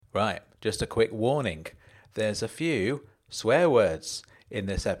Right, just a quick warning. There's a few swear words in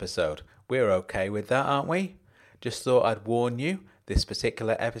this episode. We're okay with that, aren't we? Just thought I'd warn you, this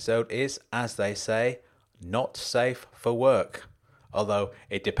particular episode is, as they say, not safe for work. Although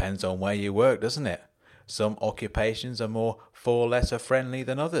it depends on where you work, doesn't it? Some occupations are more four-letter friendly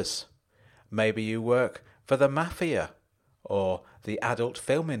than others. Maybe you work for the mafia, or the adult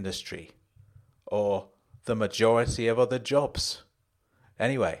film industry, or the majority of other jobs.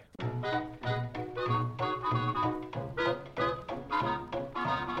 Anyway.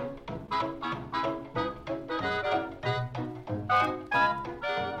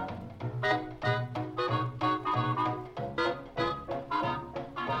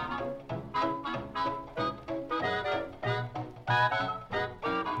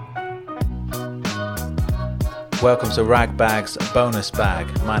 Welcome to Ragbag's Bonus Bag.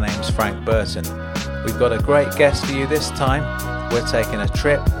 My name's Frank Burton. We've got a great guest for you this time. We're taking a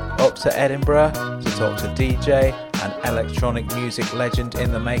trip up to Edinburgh to talk to DJ and electronic music legend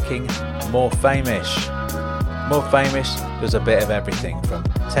in the making, More Famish. More Famish does a bit of everything from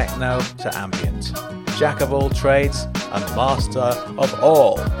techno to ambient. Jack of all trades and master of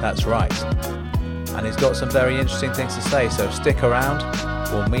all. That's right. And he's got some very interesting things to say, so stick around.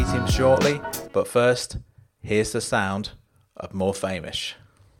 We'll meet him shortly. But first, here's the sound of More Famish.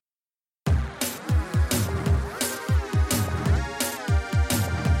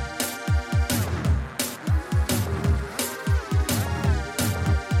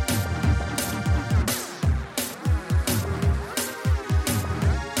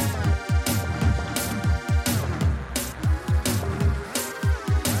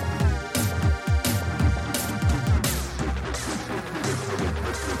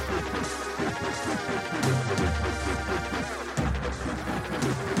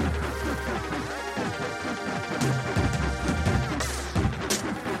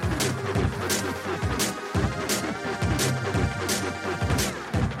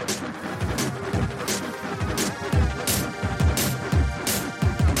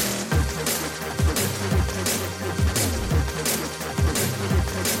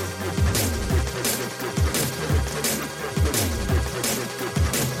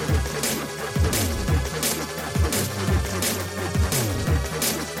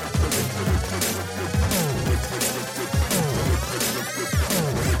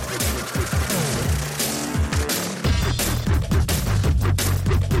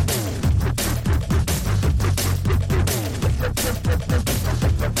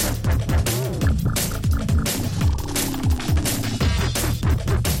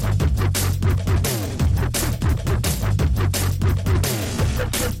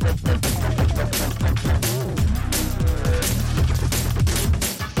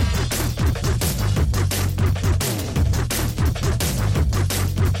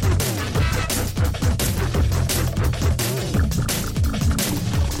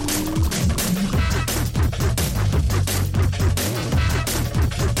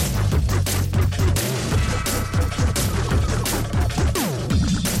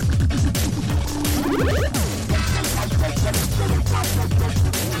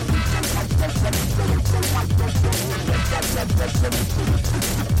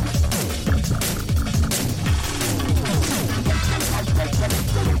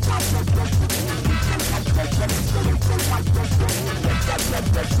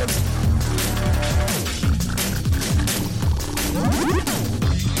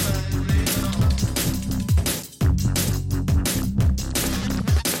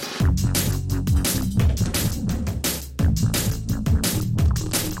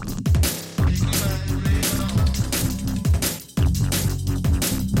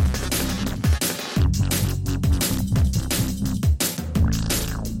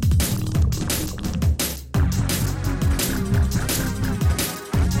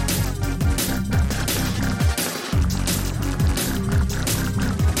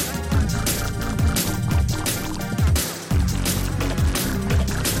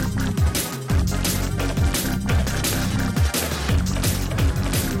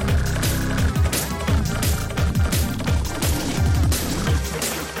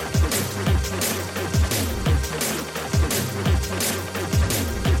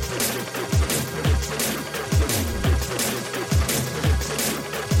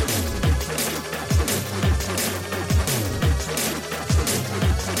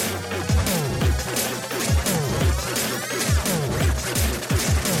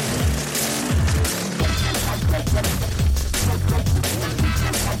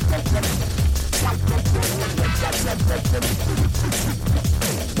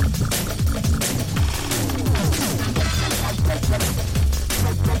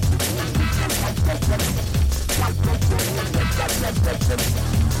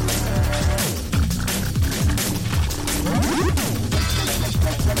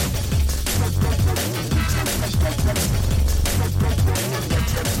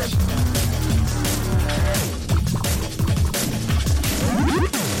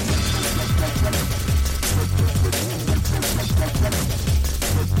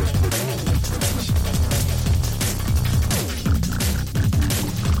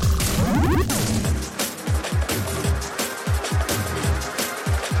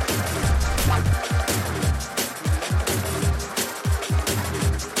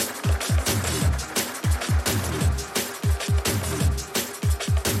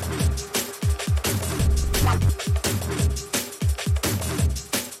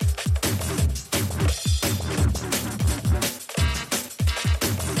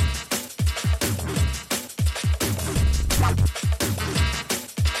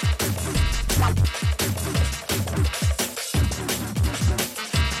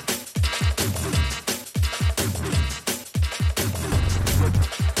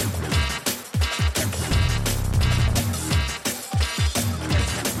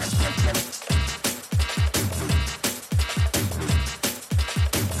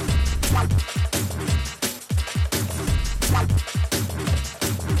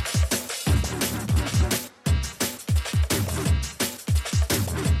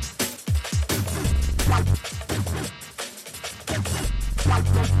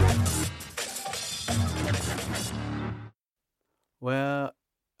 Well,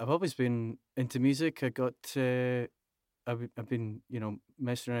 I've always been into music. I've been,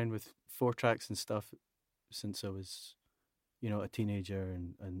 messing around with 4 tracks and stuff since I was, a teenager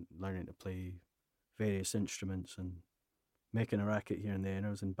and learning to play various instruments and making a racket here and there. And I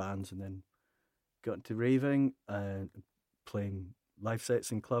was in bands and then got into raving and playing live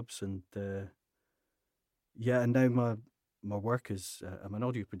sets in clubs. And and now my work is I'm an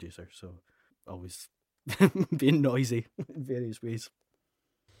audio producer, so always being noisy in various ways.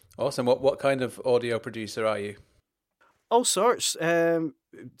 Awesome. What kind of audio producer are you? All sorts.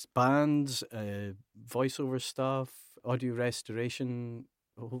 It's bands, voiceover stuff, audio restoration,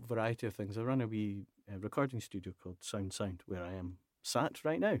 a whole variety of things. I run a wee recording studio called Sound, where I am sat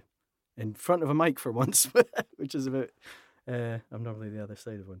right now, in front of a mic for once, which is a bit. I'm normally the other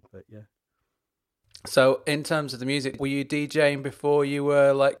side of one, but yeah. So, in terms of the music, were you DJing before you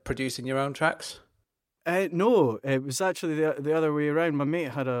were like producing your own tracks? No, it was actually the other way around. My mate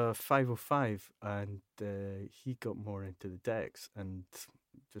had a 505 and he got more into the decks and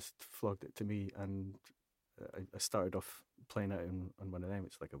just flogged it to me. And I started off playing out on one of them.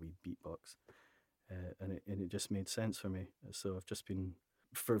 It's like a wee beatbox. And it just made sense for me. So I've just been,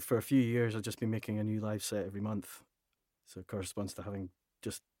 for a few years, I've just been making a new live set every month. So it corresponds to having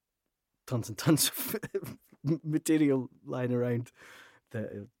just tons and tons of material lying around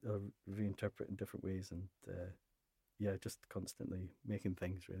that I'll reinterpret in different ways, and just constantly making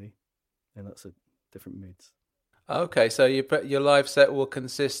things really, and lots of different moods. Okay, so your live set will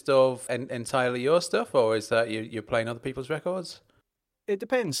consist of entirely your stuff, or is that you're playing other people's records? It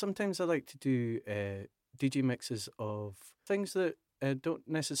depends. Sometimes I like to do DJ mixes of things that don't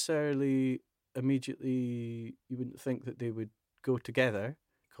necessarily immediately, you wouldn't think that they would go together.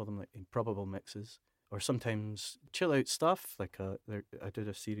 Call them like improbable mixes. Or sometimes chill out stuff, like I did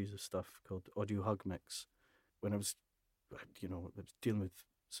a series of stuff called Audio Hug Mix when I was dealing with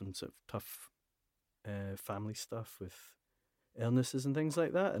some sort of tough family stuff with illnesses and things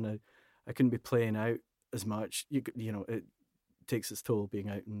like that, and I couldn't be playing out as much. It takes its toll being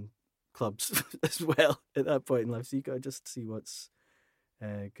out in clubs as well at that point in life, so you got to just see what's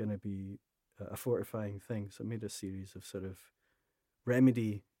going to be a fortifying thing. So I made a series of sort of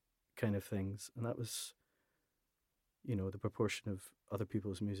remedy kind of things, and that was, the proportion of other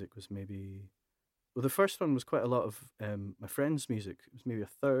people's music was maybe, well, the first one was quite a lot of my friends' music. It was maybe a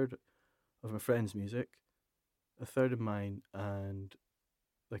third of my friends' music, a third of mine, and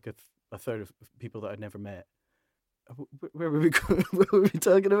like a third of people that I'd never met. Where were we going? What were we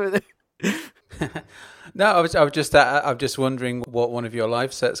talking about there? No, I was just wondering what one of your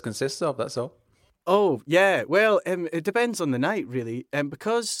live sets consists of. That's all. Oh, yeah. Well, it depends on the night, really.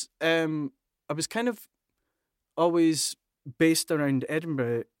 Because I was kind of always based around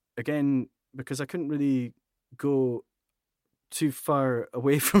Edinburgh, again, because I couldn't really go too far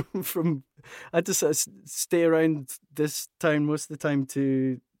away from I had to sort of stay around this town most of the time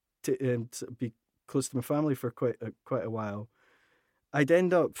to be close to my family for quite a while. I'd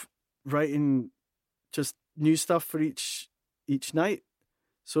end up writing just new stuff for each night.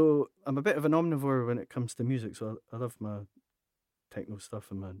 So I'm a bit of an omnivore when it comes to music. So I love my techno stuff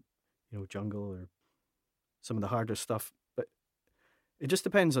and my, jungle or some of the harder stuff. But it just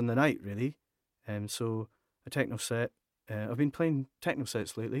depends on the night, really. So a techno set. I've been playing techno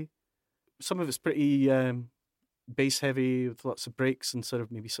sets lately. Some of it's pretty bass heavy with lots of breaks and sort of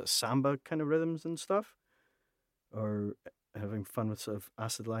samba kind of rhythms and stuff. Or having fun with sort of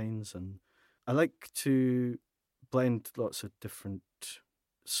acid lines. And I like to blend lots of different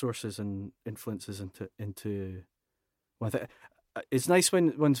sources and influences into one thing. It's nice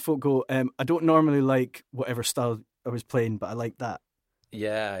when folk go, I don't normally like whatever style I was playing, but I like that.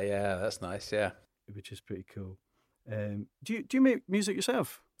 Yeah, that's nice. Yeah, which is pretty cool. Do you make music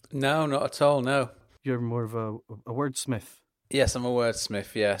yourself? No, not at all. No, you're more of a wordsmith. Yes, I'm a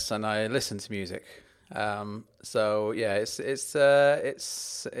wordsmith. Yes, and I listen to music. So yeah, it's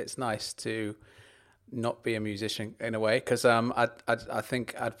nice to not be a musician in a way, because I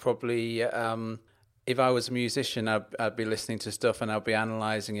think I'd probably If I was a musician, I'd be listening to stuff and I'd be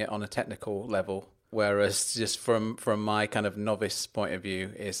analysing it on a technical level. Whereas just from my kind of novice point of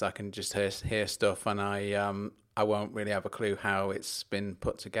view, is I can just hear stuff and I won't really have a clue how it's been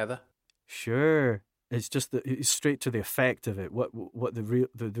put together. Sure. It's just it's straight to the effect of it. What the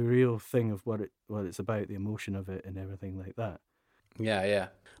real thing of what it's about, the emotion of it, and everything like that. Yeah, yeah.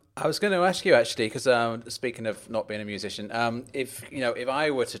 I was going to ask you actually, because speaking of not being a musician, if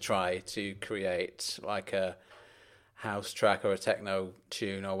I were to try to create like a house track or a techno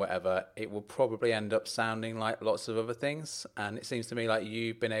tune or whatever, it will probably end up sounding like lots of other things. And it seems to me like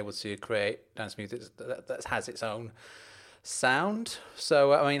you've been able to create dance music that has its own sound.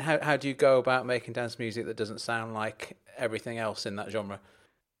 So, I mean, how do you go about making dance music that doesn't sound like everything else in that genre?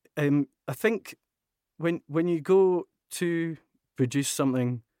 I think when you go to produce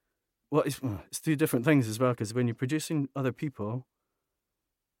something, it's two different things as well. Because when you're producing other people,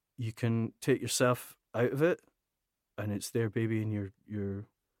 you can take yourself out of it, and it's their baby, and you're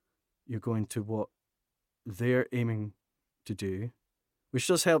going to what they're aiming to do, which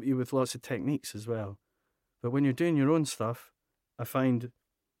does help you with lots of techniques as well. But when you're doing your own stuff, I find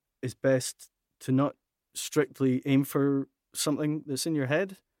it's best to not strictly aim for something that's in your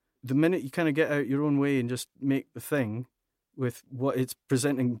head. The minute you kind of get out your own way and just make the thing with what it's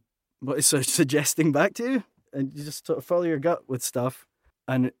presenting, what it's suggesting back to you, and you just sort of follow your gut with stuff,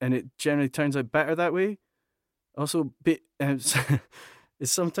 and it generally turns out better that way. Also, it's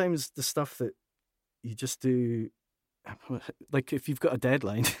sometimes the stuff that you just do, like if you've got a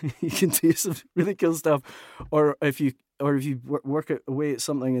deadline, you can do some really cool stuff, or if you work away at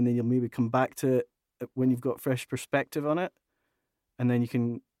something and then you'll maybe come back to it when you've got fresh perspective on it, and then you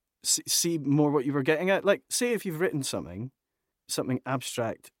can see more what you were getting at. Like, say if you've written something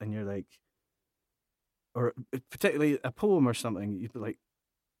abstract, and you're like, or particularly a poem or something, you'd be like,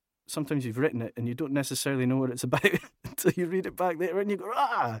 sometimes you've written it and you don't necessarily know what it's about until you read it back later and you go,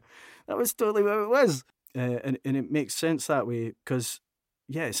 that was totally what it was. And it makes sense that way, because,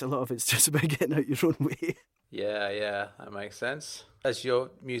 yes, a lot of it's just about getting out your own way. Yeah, that makes sense. Has your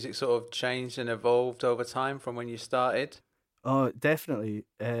music sort of changed and evolved over time from when you started? Oh, definitely.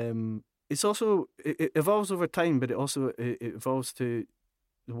 It's also, it evolves over time, but it evolves to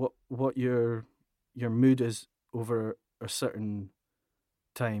what your mood is over a certain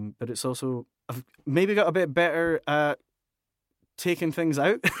time. But it's also, I've maybe got a bit better at taking things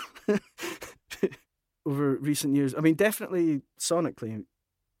out over recent years. I mean, definitely sonically,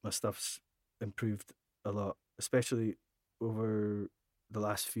 my stuff's improved a lot, especially over the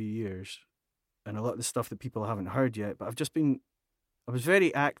last few years, and a lot of the stuff that people haven't heard yet. But I was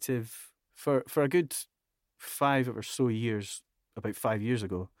very active for a good 5 or so years. About 5 years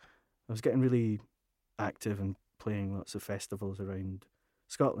ago, I was getting really active and playing lots of festivals around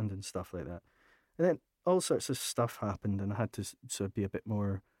Scotland and stuff like that. And then all sorts of stuff happened, and I had to sort of be a bit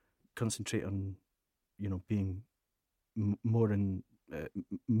more concentrate on, being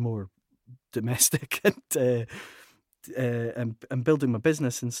more domestic and building my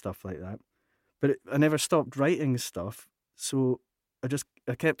business and stuff like that. But I never stopped writing stuff, so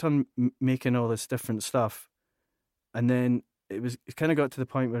I kept on making all this different stuff, and then it kind of got to the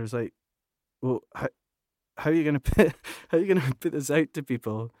point where it was like, well, how are you going to put this out to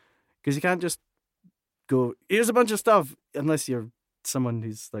people? Because you can't just go, here's a bunch of stuff, unless you're someone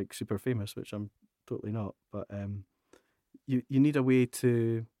who's like super famous, which I'm totally not. But you need a way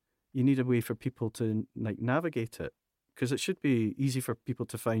for people to like navigate it, because it should be easy for people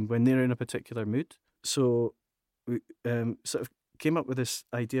to find when they're in a particular mood. So we sort of came up with this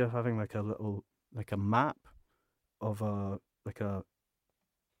idea of having like a map of a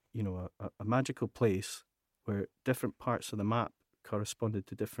magical place where different parts of the map corresponded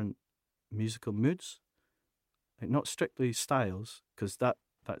to different musical moods. Like, not strictly styles, because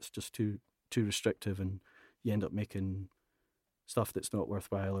that's just too restrictive, and you end up making stuff that's not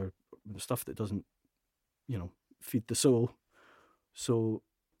worthwhile, or stuff that doesn't, feed the soul. So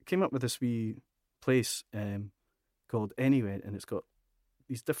I came up with this wee place called Anyway, and it's got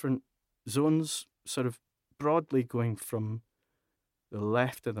these different zones, sort of broadly going from the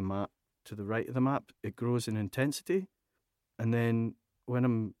left of the map to the right of the map. It grows in intensity, and then when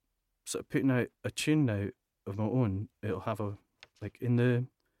I'm sort of putting out a tune now of my own, it'll have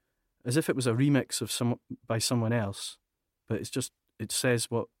as if it was a remix of by someone else, but it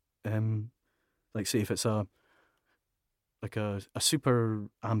says what, like, say if it's a super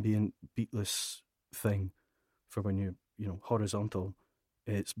ambient beatless thing for when you're horizontal,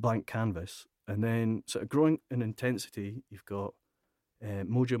 it's blank canvas. And then sort of growing in intensity, you've got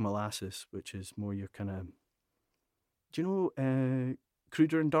Mojo Molasses, which is more your kind of, do you know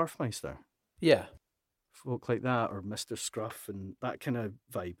Kruder and Dorfmeister? Yeah. folk like that, or Mr. Scruff and that kind of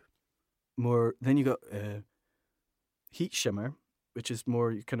vibe. More then you got Heat Shimmer, which is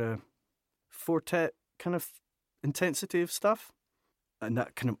more kind of quartet kind of intensity of stuff, and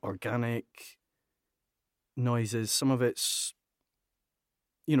that kind of organic noises. Some of it's,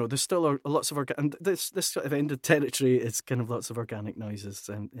 there's still lots of and this sort of ended territory is kind of lots of organic noises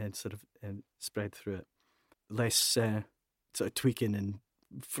and sort of spread through it. Less sort of tweaking and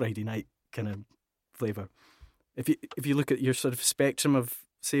Friday night kind of flavour. If you look at your sort of spectrum of,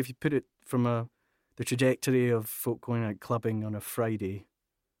 say, if you put it from the trajectory of folk going out clubbing on a Friday,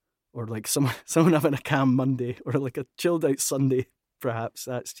 or like someone having a calm Monday, or like a chilled out Sunday, perhaps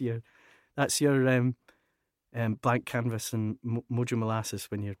that's your blank canvas and Mojo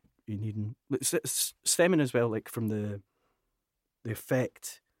Molasses when you're needing, it's stemming as well, like from the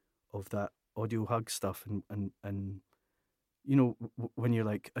effect of that audio hug stuff and when you're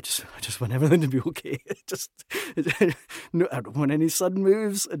like, I just want everything to be okay. No, I don't want any sudden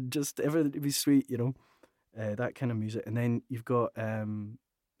moves, and just everything to be sweet, that kind of music. And then you've got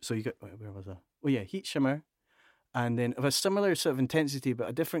so you got, where was I? Oh yeah, Heat Shimmer, and then of a similar sort of intensity, but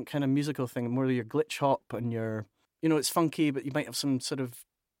a different kind of musical thing, more your glitch hop and your, it's funky, but you might have some sort of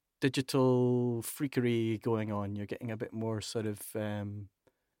digital freakery going on. You're getting a bit more sort of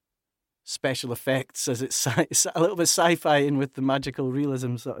special effects, as it's a little bit sci-fi in with the magical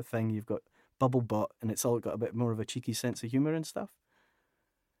realism sort of thing. You've got Bubblebot, and it's all got a bit more of a cheeky sense of humour and stuff.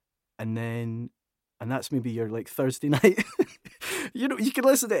 And that's maybe your like Thursday night. You can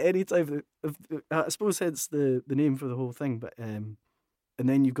listen to it any time. I suppose hence the name for the whole thing. But and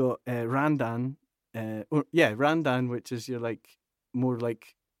then you've got Randan. Randan, which is your like more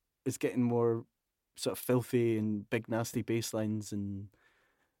like, it's getting more sort of filthy and big nasty bass lines and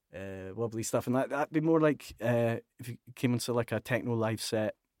wobbly stuff, and that'd be more like if you came into like a techno live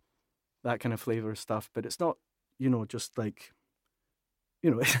set, that kind of flavour of stuff. But it's not, just like,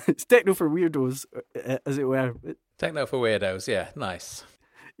 it's techno for weirdos, as it were. Techno for weirdos, yeah, nice.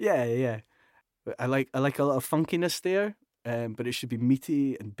 Yeah. But I like a lot of funkiness there, but it should be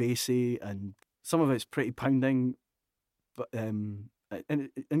meaty and bassy, and some of it's pretty pounding, but and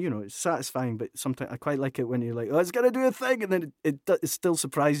it's satisfying. But sometimes I quite like it when you're like, oh, it's gonna do a thing, and then it still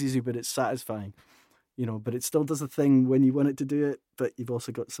surprises you, but it's satisfying, but it still does a thing when you want it to do it, but you've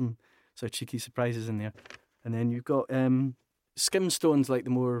also got some sort of cheeky surprises in there. And then you've got Skimstone's like the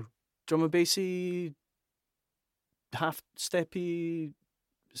more drum and bassy, half steppy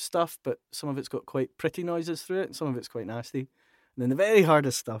stuff, but some of it's got quite pretty noises through it, and some of it's quite nasty. And then the very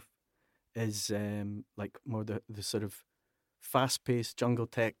hardest stuff is like more the sort of fast-paced jungle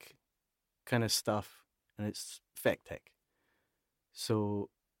tech kind of stuff, and it's effect tech. So,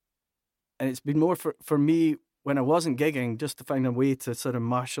 and it's been more for me when I wasn't gigging, just to find a way to sort of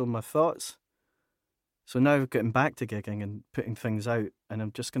marshal my thoughts. So now I've gotten back to gigging and putting things out, and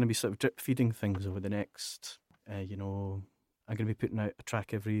I'm just going to be sort of drip feeding things over the next, I'm going to be putting out a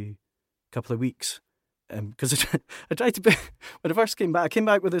track every couple of weeks. Because I tried to, when I first came back, I came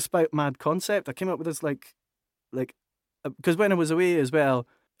back with this mad concept. I came up with this like, because when I was away as well,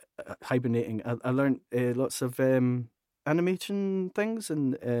 hibernating, I learned lots of animation things,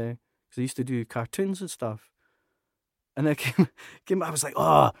 and because I used to do cartoons and stuff. And I came back, I was like,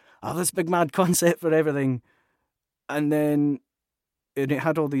 oh, I have this big mad concept for everything. And then it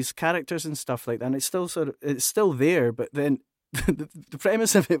had all these characters and stuff like that, and it's still there, but then the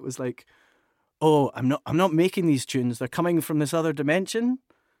premise of it was like, oh, I'm not making these tunes, they're coming from this other dimension,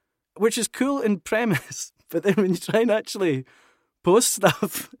 which is cool in premise, but then when you try and actually post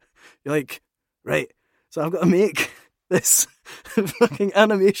stuff, you're like, right, so I've got to make this fucking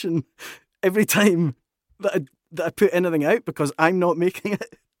animation every time that I put anything out, because I'm not making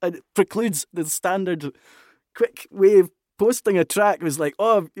it. And it precludes the standard quick way of posting a track. It was like,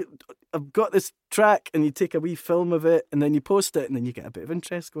 oh, I've got this track, and you take a wee film of it, and then you post it, and then you get a bit of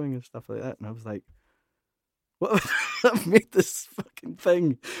interest going and stuff like that. And I was like, what? I've made this fucking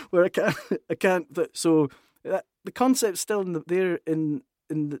thing where I can't. So the concept's still there in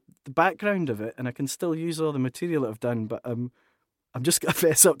the background of it, and I can still use all the material that I've done, but I'm just gonna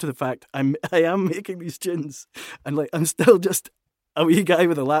fess up to the fact I am making these tunes, and like I'm still just a wee guy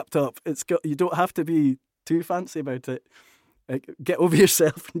with a laptop. You don't have to be too fancy about it. Like, get over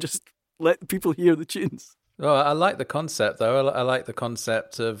yourself and just let people hear the tunes. Well, I like the concept, though. I like the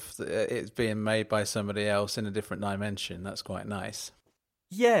concept of it being made by somebody else in a different dimension. That's quite nice.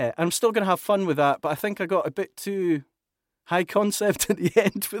 Yeah, I'm still going to have fun with that, but I think I got a bit too high concept at the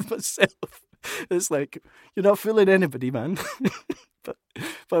end with myself. It's like, you're not fooling anybody, man. but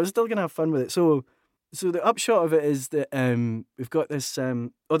I was still going to have fun with it. So So the upshot of it is that we've got this.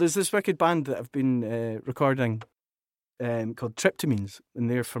 There's this wicked band that I've been recording called Tryptamines, and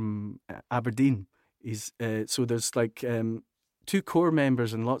they're from Aberdeen. So there's like two core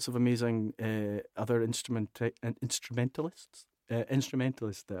members and lots of amazing other instrumentalists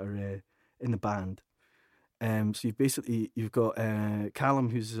that are in the band. So you've got Callum,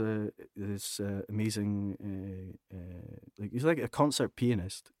 who's this amazing, he's like a concert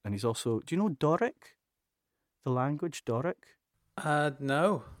pianist, and he's also. Do you know Doric? The language Doric?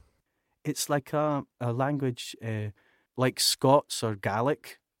 No. It's like a language like Scots or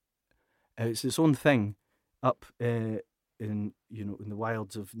Gaelic. It's its own thing up in in the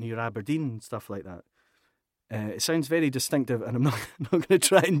wilds of near Aberdeen and stuff like that. It sounds very distinctive, and I'm not going to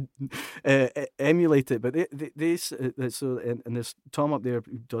try and emulate it. But and there's Tom up there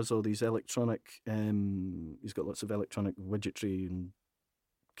who does all these electronic. He's got lots of electronic widgetry and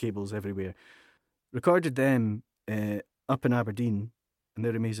cables everywhere. Recorded them up in Aberdeen, and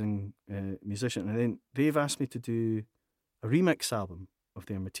they're amazing musician. And then they've asked me to do a remix album of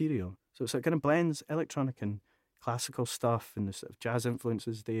their material. So it's like kind of blends electronic and classical stuff, and the sort of jazz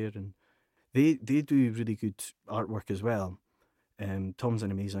influences there, and they do really good artwork as well. Tom's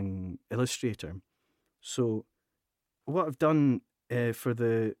an amazing illustrator. So what I've done for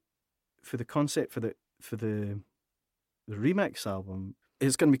the concept for the remix album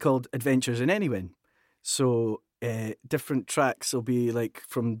is going to be called Adventures in Anywhen. So different tracks will be like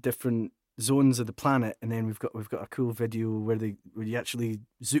from different zones of the planet, and then we've got a cool video where you actually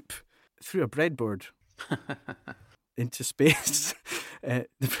zoop through a breadboard into space, and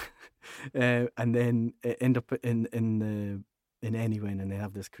then end up in Anywhen, and they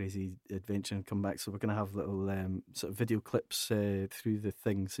have this crazy adventure and come back. So we're going to have little sort of video clips through the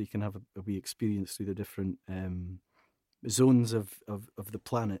thing, so you can have a wee experience through the different zones of the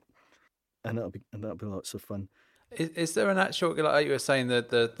planet, and that'll be lots of fun. Is there an actual, like you were saying, that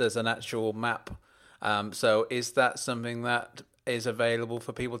there's an actual map? So is that something that is available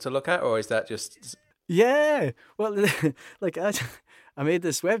for people to look at, or is that just? Yeah, well, like I made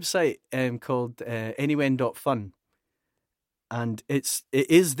this website called Anywhen.fun, and it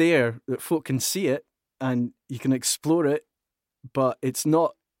is there that folk can see it and you can explore it, but it's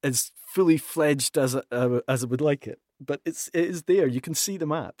not as fully fledged as I would like it. But it is there. You can see the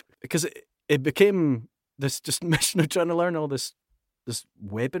map, because it became this just mission of trying to learn all this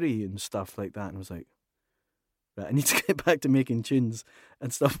webbery and stuff like that, and I was like, right, I need to get back to making tunes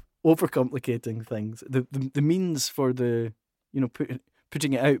and stuff, overcomplicating things. The means for the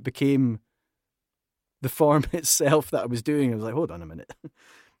putting it out became the form itself that I was doing. I was like, hold on a minute,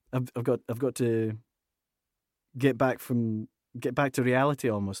 I've got to get back to reality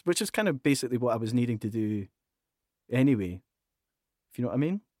almost, which is kind of basically what I was needing to do anyway. If you know what I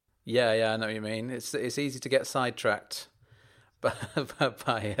mean? Yeah, I know what you mean. It's easy to get sidetracked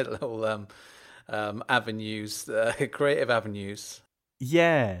by little avenues, creative avenues.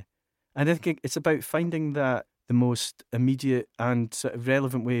 Yeah, and I think it's about finding that the most immediate and sort of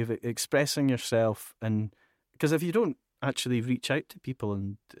relevant way of expressing yourself, and because if you don't actually reach out to people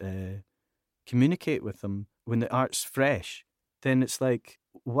and communicate with them when the art's fresh, then it's like,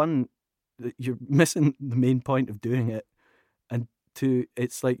 one, you're missing the main point of doing it, and two,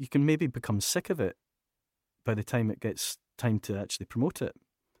 it's like you can maybe become sick of it by the time it gets time to actually promote it.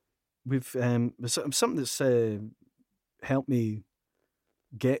 We've something that's helped me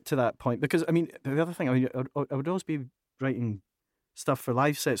get to that point, because I mean, the other thing, I would always be writing stuff for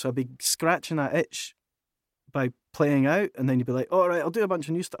live sets, so I'd be scratching that itch by playing out, and then you'd be like, all right, I'll do a bunch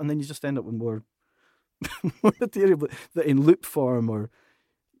of new stuff, and then you just end up with more material that in loop form, or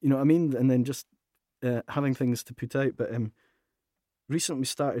you know what I mean, and then just having things to put out. But recently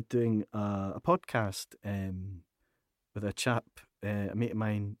started doing a podcast with a chap, a mate of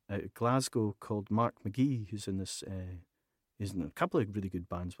mine out of Glasgow called Mark McGee, who's in this. He's in a couple of really good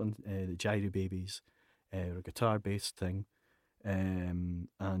bands. One, the Gyro Babies, a guitar-based thing, and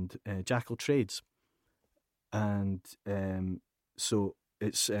Jackal Trades. And so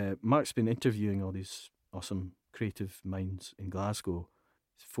it's Mark's been interviewing all these awesome creative minds in Glasgow.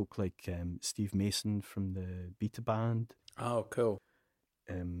 Folk like Steve Mason from the Beta Band. Oh, cool.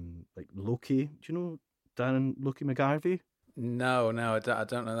 Like Loki. Do you know Darren Loki McGarvey? No, I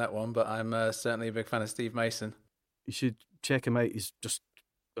don't know that one, but I'm certainly a big fan of Steve Mason. You should check him out. He's just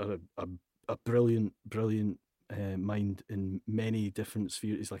a brilliant mind in many different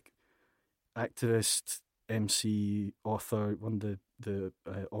spheres. He's like activist, MC, author, won the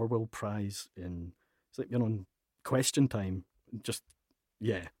Orwell Prize in, it's like, in Question Time. Just,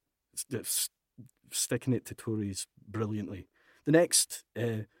 yeah, it's sticking it to Tories brilliantly. The next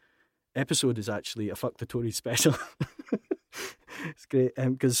episode is actually a Fuck the Tories special. It's great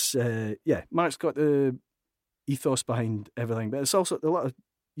because Mark's got the ethos behind everything, but it's also a lot of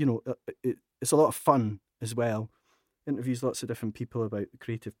it's a lot of fun as well. Interviews lots of different people about the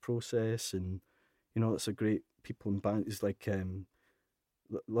creative process, and lots of great people in bands. It's like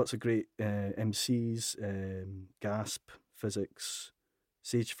lots of great MCs, Gasp, Physics,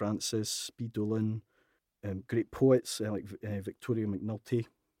 Sage Francis, B. Dolan, great poets like Victoria McNulty,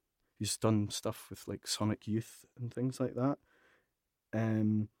 who's done stuff with like Sonic Youth and things like that.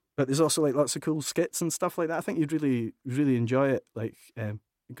 But there's also like lots of cool skits and stuff like that. I think you'd really, really enjoy it, like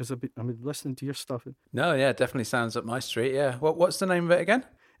because I've been listening to your stuff. No, yeah, definitely sounds up my street. Yeah, what's the name of it again?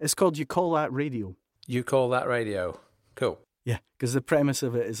 It's called You Call That Radio. You Call That Radio. Cool. Yeah, because the premise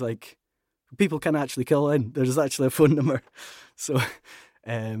of it is like people can actually call in. There's actually a phone number, so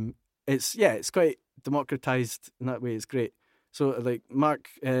it's quite democratized in that way. It's great. So like Mark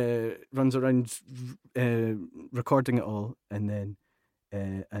runs around recording it all and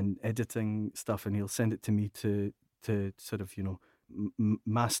editing stuff, and he'll send it to me to sort of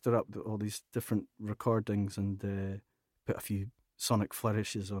master up all these different recordings and put a few sonic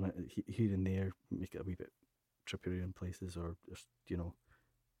flourishes on it here and there, make it a wee bit trippier in places, or just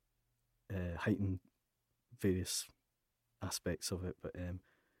heighten various aspects of it. But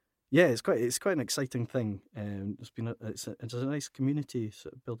it's quite an exciting thing. It's a nice community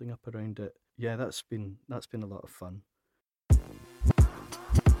sort of building up around it. Yeah, that's been a lot of fun.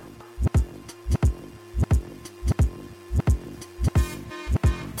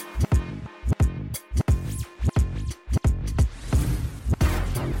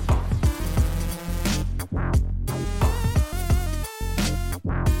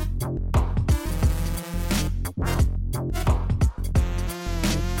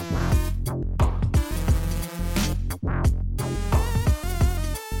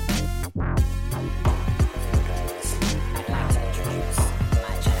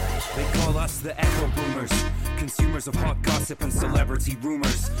 Of hot gossip and celebrity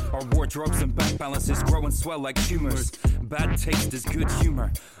rumors. Our wardrobes and bank balances grow and swell like tumors. Bad taste is good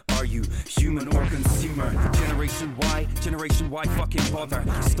humor. Are you human or consumer? Generation Y fucking bother.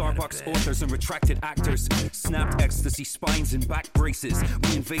 Starbucks authors and retracted actors. Snapped ecstasy spines and back braces.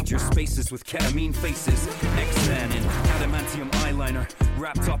 We invade your spaces with ketamine faces. Xan in adamantium eyeliner.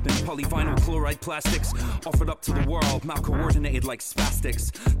 Wrapped up in polyvinyl chloride plastics. Offered up to the world, malcoordinated like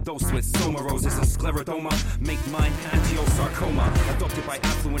spastics. Dosed with soma roses and sclerodoma. Make mine angiosarcoma. Adopted by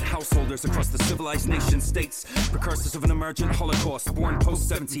affluent householders across the civilized nation states. Precursors of an emergent holocaust. Born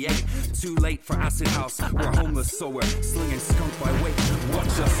post-78. Too late for acid house. We're homeless, so we're slinging skunk by weight. Watch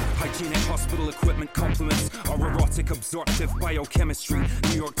us. Hygienic hospital equipment complements our erotic absorptive biochemistry.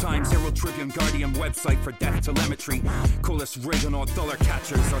 New York Times, Herald Tribune, Guardian website for death telemetry. Call us Reagan or dollar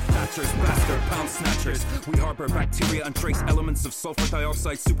catchers or Thatcher's bastard pound snatchers. We harbor bacteria and trace elements of sulfur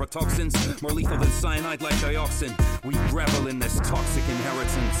dioxide supertoxins, more lethal than cyanide like dioxin. We revel in this toxic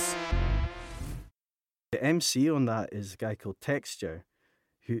inheritance. The MC on that is a guy called Texture,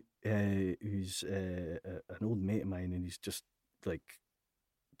 who's an old mate of mine, and he's just like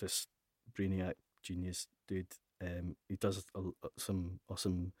this brainiac genius dude. He does some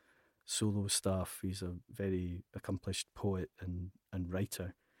awesome solo stuff. He's a very accomplished poet and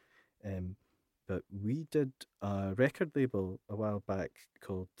writer. But we did a record label a while back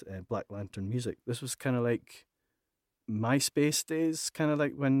called Black Lantern Music. This was kind of like MySpace days, kind of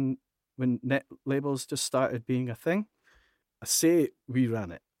like when net labels just started being a thing. I say we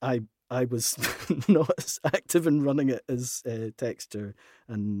ran it. I was not as active in running it as Texture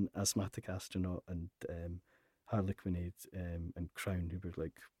and Asthmatic Astronaut and Harlequinade and Crown, who were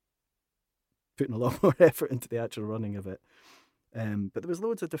like putting a lot more effort into the actual running of it. But there was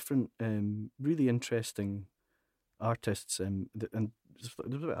loads of different really interesting artists, and there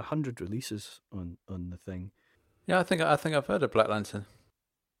was about 100 releases on the thing. Yeah, I think I've heard of Black Lantern.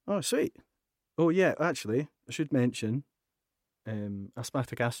 Oh, sweet. Oh yeah, actually, I should mention.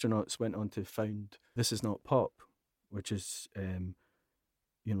 Asthmatic Astronauts went on to found This Is Not Pop, which is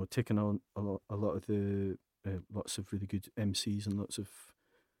taking on a lot of the lots of really good MCs and lots of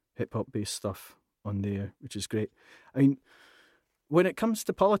hip hop based stuff on there, which is great. I mean, when it comes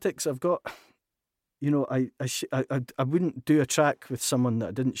to politics, I've got, I wouldn't do a track with someone that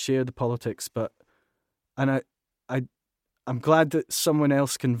I didn't share the politics, I'm glad that someone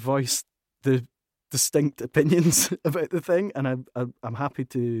else can voice the distinct opinions about the thing, and I'm happy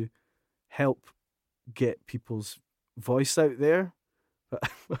to help get people's voice out there. But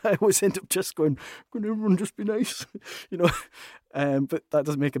I always end up just going, "Can everyone just be nice?" But that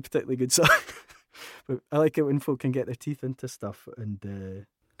doesn't make a particularly good song. But I like it when folk can get their teeth into stuff and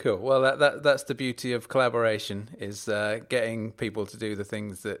Cool. Well, that's the beauty of collaboration, is getting people to do the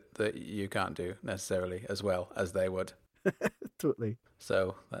things that you can't do necessarily as well as they would. Totally.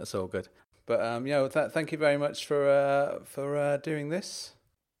 So that's all good. But thank you very much for doing this.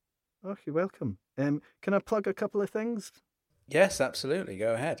 Oh, you're welcome. Can I plug a couple of things? Yes, absolutely.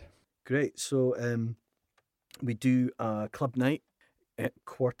 Go ahead. Great. So we do a club night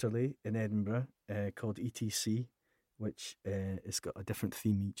quarterly in Edinburgh called ETC, which has got a different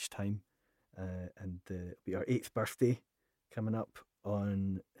theme each time. And it'll be our 8th birthday coming up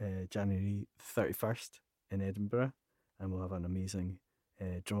on January 31st in Edinburgh. And we'll have an amazing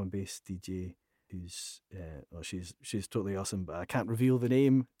drum and bass DJ who's she's totally awesome, but I can't reveal the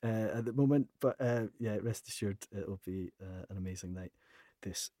name at the moment. But rest assured, it'll be an amazing night.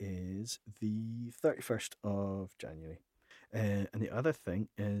 This is the 31st of January, and the other thing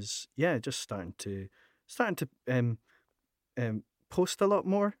is just starting to post a lot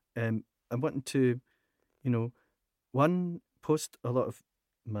more. I'm wanting to, post a lot of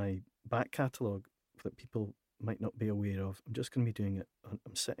my back catalogue that people might not be aware of. I'm just going to be doing it.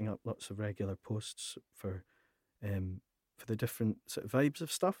 I'm setting up lots of regular posts for the different sort of vibes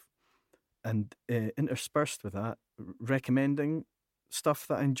of stuff, and interspersed with that, recommending stuff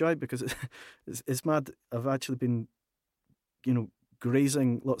that I enjoy, because it's mad. I've actually been,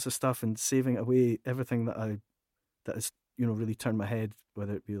 grazing lots of stuff and saving away everything that has really turned my head,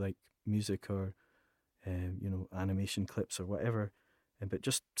 whether it be like music or animation clips or whatever, but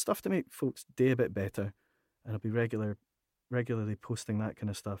just stuff to make folks' day a bit better. And I'll be regularly posting that kind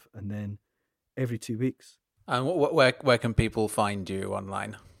of stuff, and then every 2 weeks. And where can people find you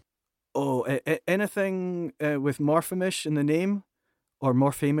online? Oh, anything with Morphemish in the name, or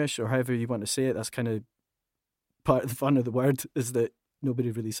Morphamish, or however you want to say it. That's kind of part of the fun of the word, is that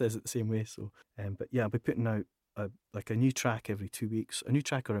nobody really says it the same way. So, but yeah, I'll be putting out a new track every 2 weeks, a new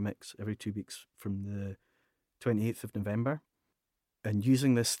track or a mix every 2 weeks from the 28th of November, and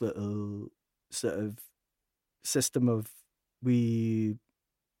using this little sort of system of wee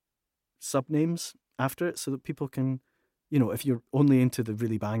subnames after it, so that people can, if you're only into the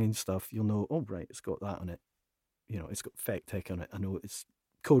really banging stuff, you'll know, oh right, it's got that on it, it's got Feck Tech on it, I know it's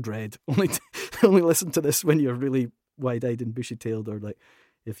Code Red. Only listen to this when you're really wide-eyed and bushy-tailed, or like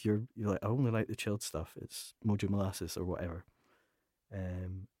if you're like, I only like the chilled stuff, it's Mojo Molasses or whatever.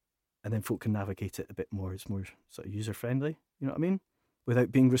 And then folk can navigate it a bit more. It's more sort of user-friendly, you know what I mean,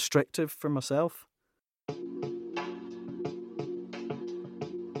 without being restrictive for myself.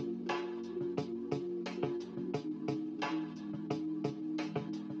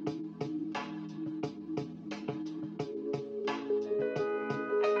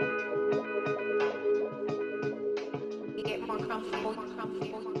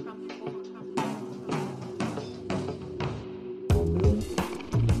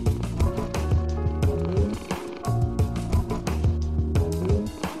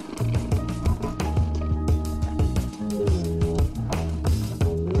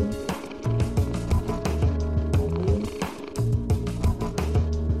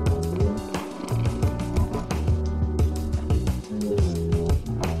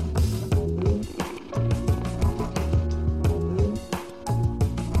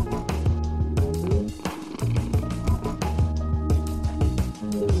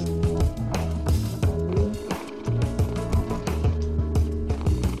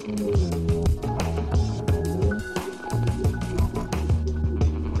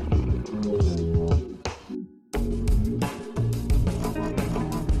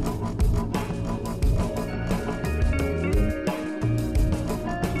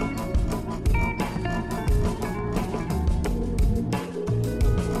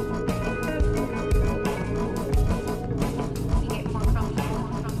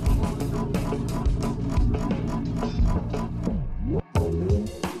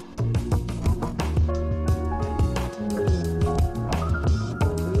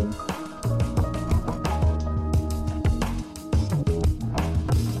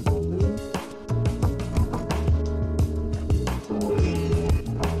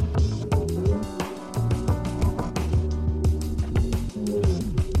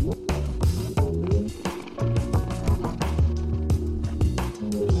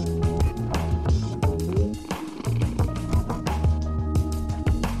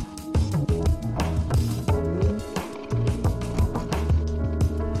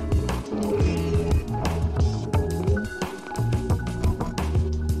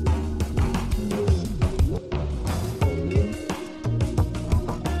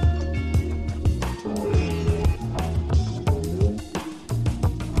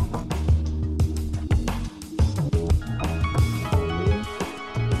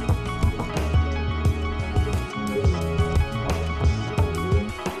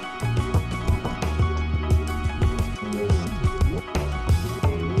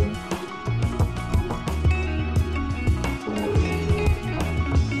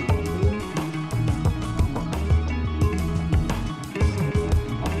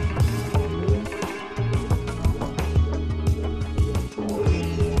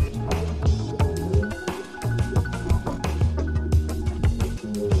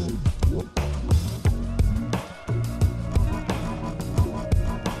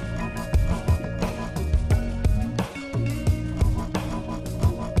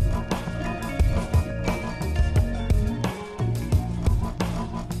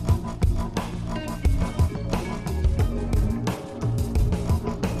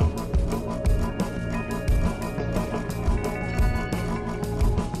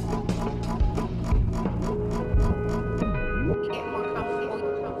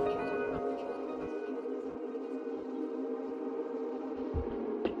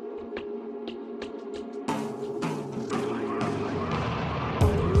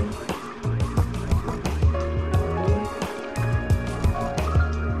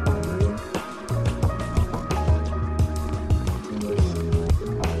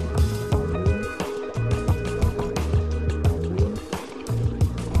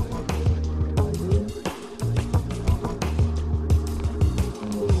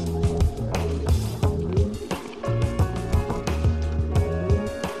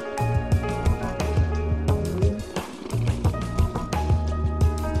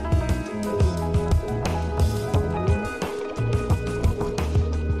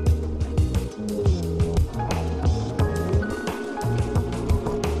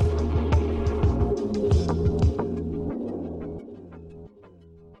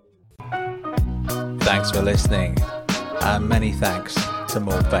 thanks for listening, and many thanks to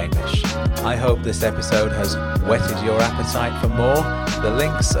More Famish. I hope this episode has whetted your appetite for more. The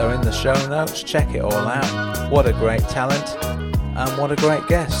links are in the show notes, check it all out. What a great talent, and what a great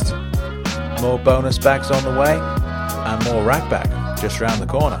guest. More bonus bags on the way, and more ragbag just round the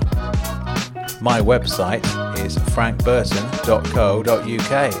corner. My website is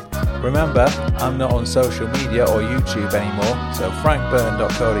frankburton.co.uk. Remember, I'm not on social media or YouTube anymore, so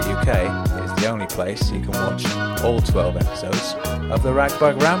frankburton.co.uk is the only place you can watch all 12 episodes of the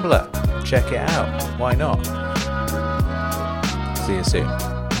Ragbag Rambler. Check it out, why not? See you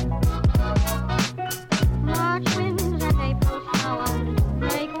soon.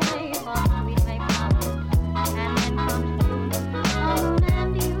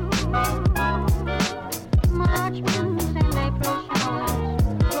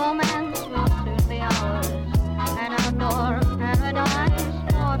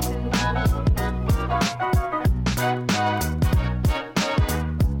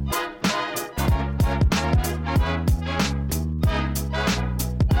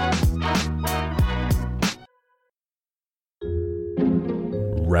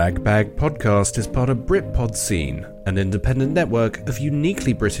 Ragbag Podcast is part of Britpod Scene, an independent network of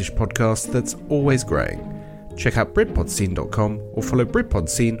uniquely British podcasts that's always growing. Check out BritpodScene.com or follow Britpod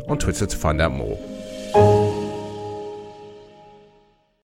Scene on Twitter to find out more.